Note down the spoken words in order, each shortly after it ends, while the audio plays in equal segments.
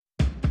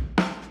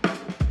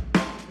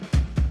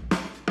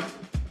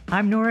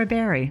I'm Nora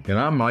Barry. And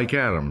I'm Mike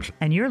Adams.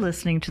 And you're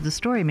listening to The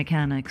Story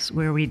Mechanics,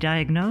 where we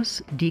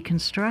diagnose,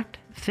 deconstruct,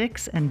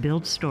 fix, and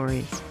build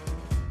stories.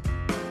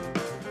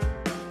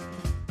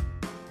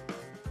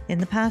 In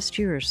the past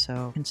year or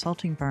so,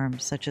 consulting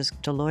firms such as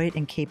Deloitte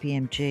and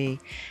KPMG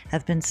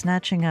have been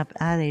snatching up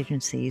ad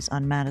agencies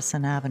on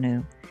Madison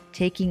Avenue,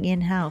 taking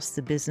in-house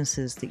the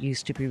businesses that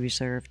used to be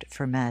reserved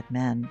for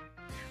madmen.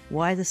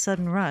 Why the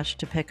sudden rush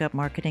to pick up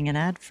marketing and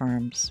ad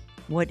firms?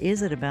 What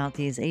is it about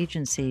these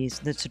agencies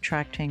that's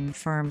attracting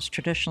firms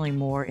traditionally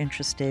more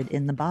interested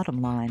in the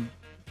bottom line?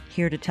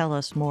 Here to tell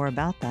us more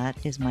about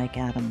that is Mike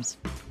Adams.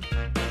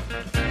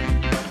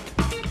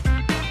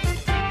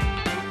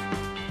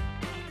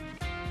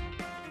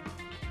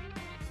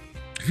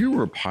 If you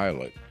were a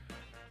pilot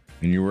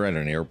and you were at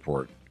an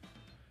airport,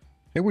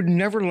 they would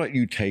never let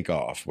you take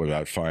off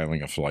without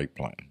filing a flight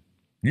plan.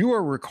 You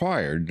are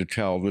required to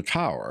tell the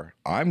tower,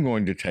 I'm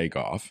going to take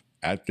off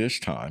at this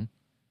time,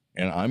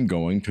 and I'm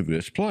going to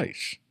this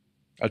place.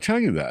 I tell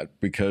you that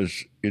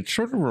because it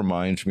sort of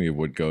reminds me of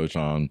what goes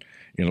on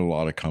in a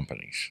lot of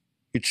companies.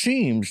 It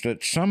seems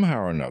that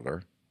somehow or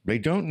another, they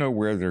don't know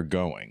where they're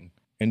going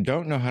and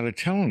don't know how to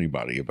tell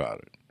anybody about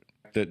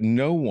it. That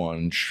no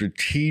one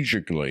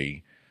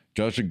strategically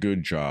does a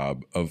good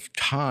job of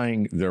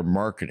tying their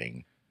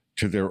marketing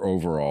to their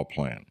overall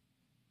plan.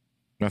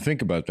 Now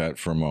think about that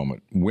for a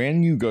moment.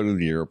 When you go to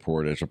the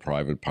airport as a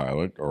private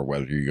pilot, or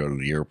whether you go to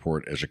the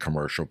airport as a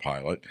commercial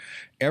pilot,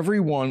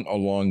 everyone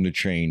along the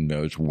chain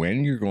knows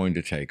when you're going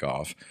to take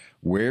off,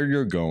 where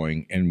you're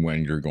going, and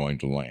when you're going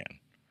to land.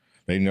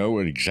 They know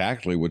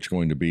exactly what's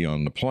going to be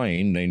on the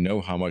plane. They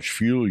know how much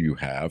fuel you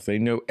have. They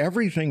know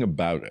everything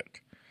about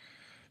it.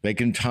 They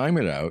can time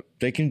it out.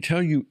 They can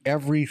tell you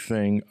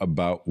everything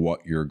about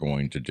what you're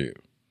going to do.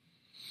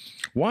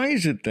 Why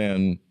is it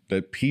then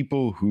that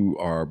people who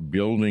are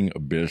building a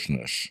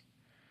business,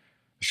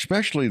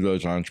 especially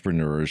those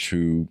entrepreneurs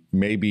who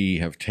maybe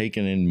have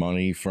taken in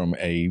money from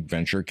a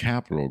venture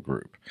capital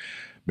group,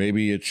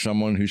 maybe it's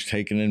someone who's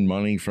taken in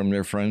money from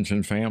their friends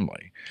and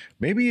family,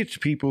 maybe it's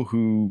people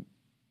who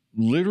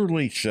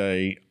literally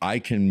say, I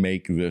can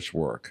make this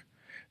work,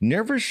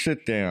 never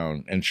sit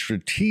down and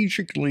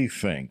strategically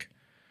think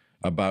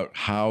about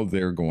how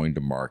they're going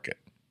to market?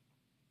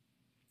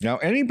 Now,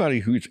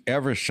 anybody who's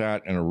ever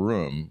sat in a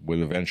room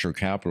with a venture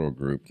capital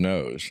group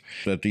knows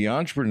that the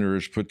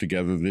entrepreneurs put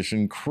together this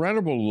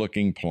incredible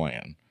looking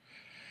plan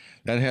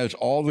that has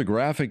all the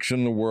graphics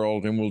in the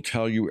world and will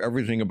tell you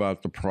everything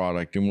about the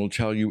product and will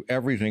tell you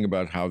everything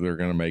about how they're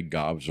going to make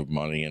gobs of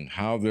money and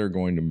how they're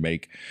going to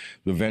make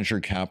the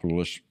venture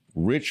capitalists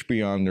rich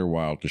beyond their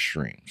wildest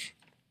dreams.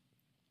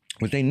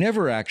 What they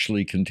never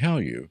actually can tell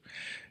you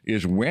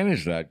is when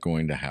is that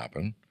going to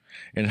happen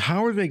and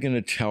how are they going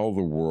to tell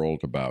the world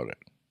about it?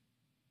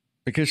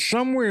 Because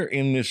somewhere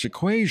in this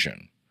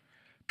equation,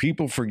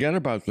 people forget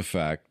about the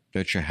fact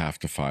that you have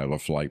to file a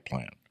flight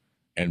plan.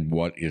 And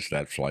what is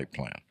that flight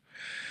plan?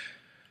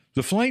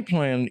 The flight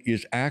plan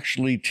is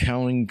actually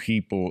telling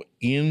people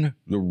in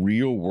the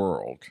real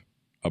world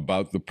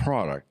about the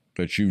product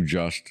that you've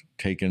just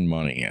taken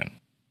money in.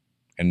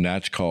 And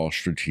that's called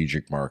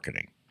strategic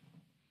marketing.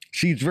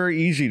 See, it's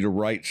very easy to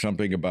write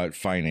something about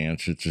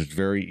finance. It's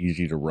very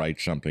easy to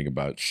write something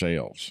about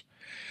sales.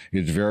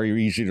 It's very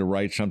easy to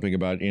write something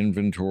about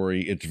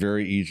inventory. It's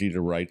very easy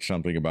to write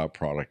something about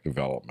product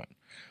development.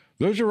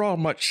 Those are all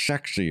much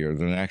sexier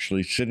than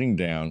actually sitting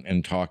down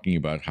and talking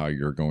about how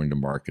you're going to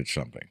market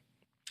something.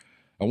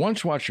 I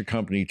once watched a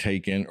company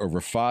take in over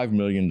 $5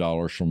 million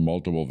from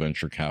multiple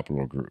venture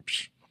capital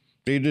groups.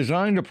 They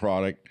designed a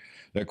product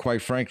that,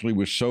 quite frankly,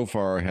 was so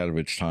far ahead of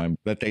its time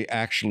that they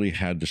actually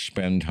had to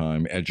spend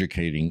time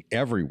educating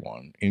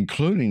everyone,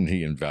 including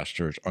the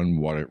investors, on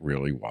what it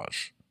really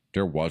was.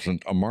 There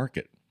wasn't a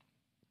market.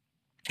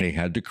 They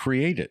had to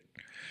create it.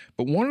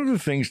 But one of the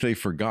things they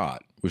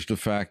forgot was the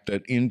fact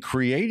that in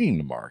creating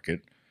the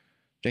market,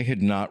 they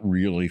had not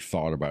really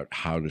thought about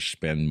how to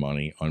spend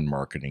money on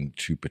marketing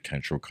to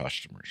potential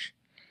customers.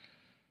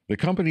 The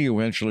company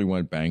eventually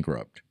went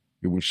bankrupt.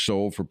 It was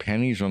sold for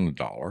pennies on the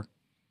dollar,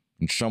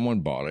 and someone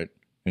bought it,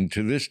 and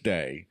to this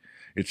day,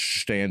 it's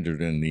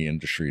standard in the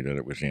industry that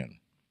it was in.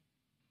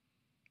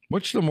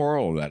 What's the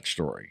moral of that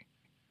story?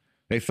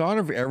 They thought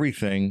of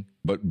everything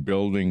but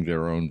building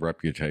their own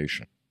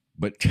reputation,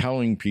 but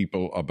telling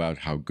people about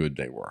how good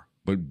they were,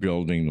 but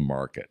building the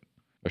market.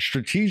 A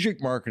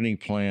strategic marketing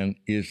plan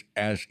is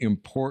as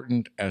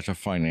important as a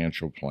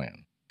financial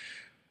plan.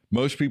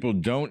 Most people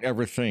don't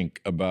ever think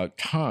about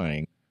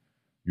tying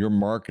your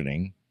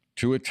marketing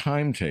to a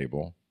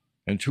timetable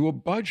and to a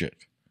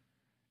budget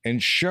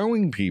and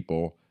showing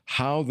people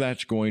how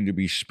that's going to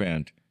be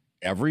spent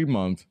every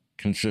month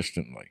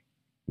consistently.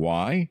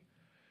 Why?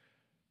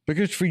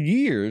 Because for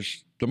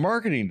years, the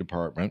marketing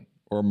department,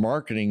 or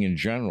marketing in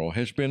general,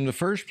 has been the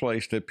first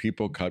place that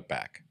people cut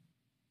back.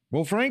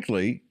 Well,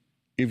 frankly,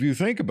 if you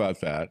think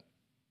about that,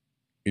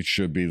 it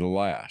should be the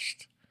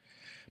last.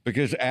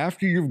 Because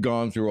after you've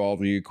gone through all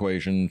the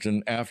equations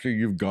and after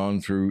you've gone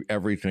through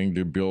everything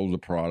to build the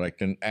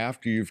product and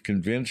after you've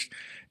convinced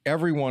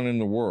everyone in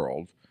the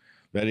world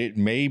that it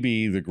may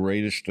be the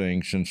greatest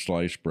thing since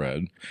sliced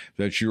bread,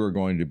 that you are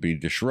going to be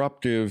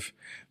disruptive,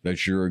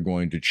 that you are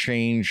going to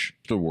change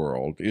the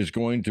world, is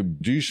going to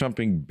do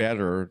something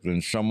better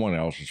than someone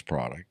else's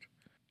product,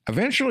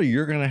 eventually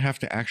you're going to have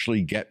to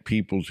actually get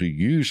people to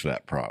use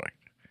that product.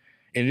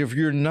 And if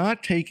you're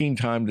not taking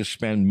time to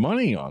spend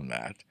money on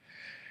that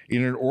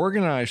in an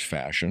organized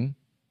fashion,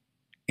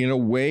 in a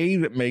way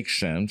that makes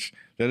sense,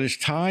 that is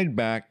tied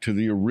back to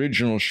the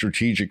original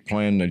strategic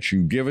plan that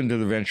you've given to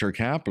the venture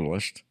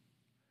capitalist,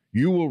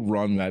 you will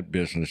run that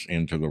business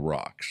into the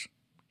rocks.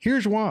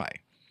 Here's why.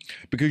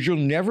 Because you'll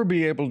never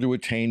be able to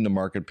attain the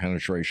market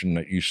penetration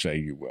that you say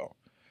you will,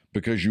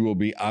 because you will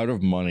be out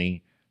of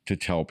money to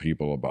tell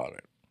people about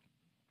it.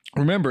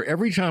 Remember,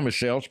 every time a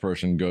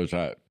salesperson goes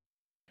out,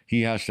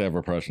 he has to have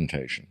a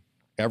presentation.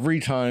 Every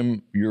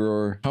time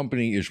your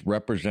company is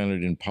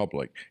represented in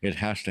public, it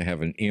has to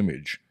have an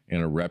image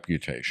and a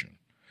reputation.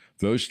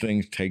 Those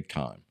things take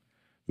time.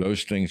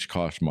 Those things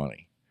cost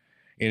money.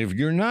 And if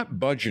you're not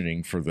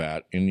budgeting for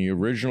that in the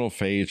original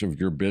phase of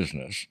your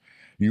business,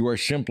 you are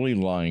simply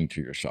lying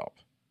to yourself.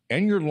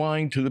 And you're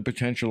lying to the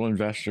potential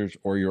investors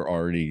or your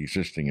already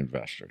existing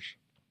investors.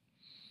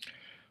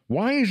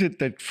 Why is it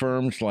that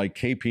firms like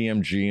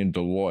KPMG and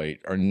Deloitte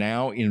are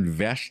now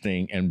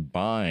investing and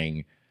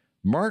buying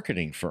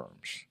marketing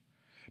firms?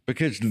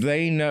 Because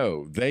they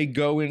know, they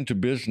go into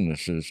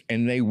businesses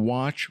and they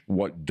watch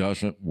what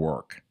doesn't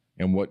work.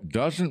 And what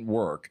doesn't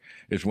work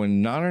is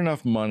when not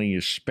enough money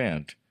is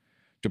spent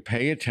to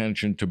pay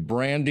attention to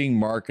branding,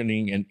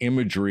 marketing, and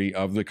imagery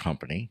of the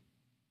company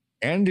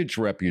and its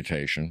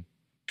reputation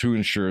to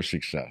ensure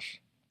success.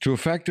 To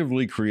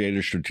effectively create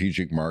a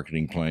strategic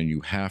marketing plan,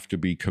 you have to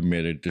be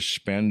committed to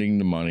spending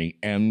the money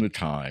and the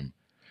time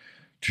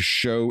to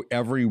show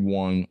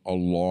everyone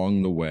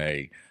along the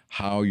way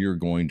how you're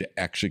going to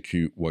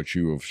execute what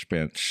you have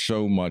spent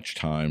so much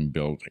time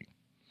building.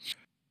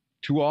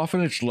 Too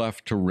often it's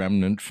left to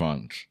remnant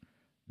funds.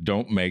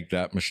 Don't make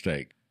that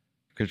mistake,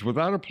 because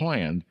without a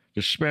plan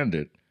to spend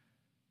it,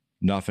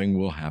 nothing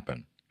will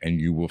happen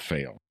and you will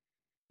fail.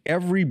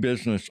 Every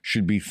business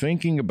should be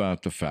thinking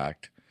about the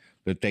fact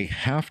that they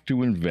have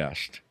to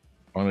invest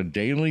on a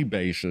daily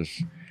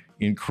basis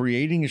in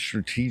creating a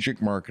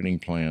strategic marketing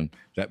plan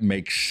that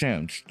makes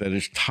sense, that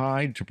is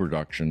tied to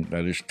production,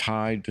 that is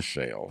tied to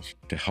sales,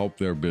 to help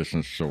their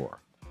business soar.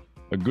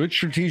 A good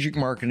strategic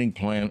marketing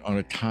plan on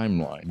a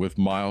timeline with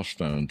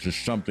milestones is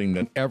something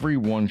that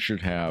everyone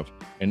should have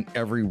and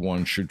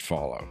everyone should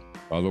follow.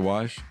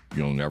 Otherwise,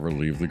 you'll never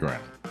leave the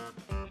ground.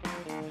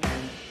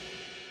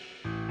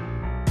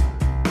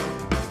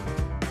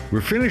 We're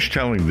finished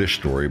telling this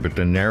story, but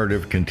the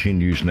narrative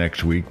continues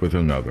next week with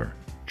another.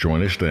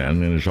 Join us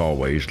then, and as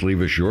always, leave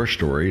us your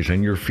stories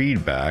and your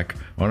feedback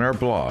on our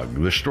blog,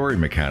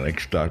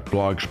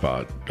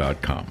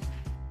 thestorymechanics.blogspot.com.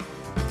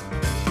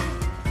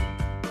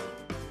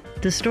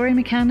 The Story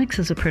Mechanics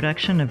is a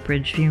production of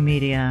Bridgeview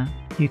Media.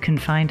 You can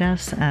find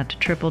us at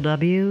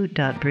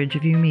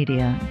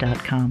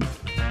www.bridgeviewmedia.com.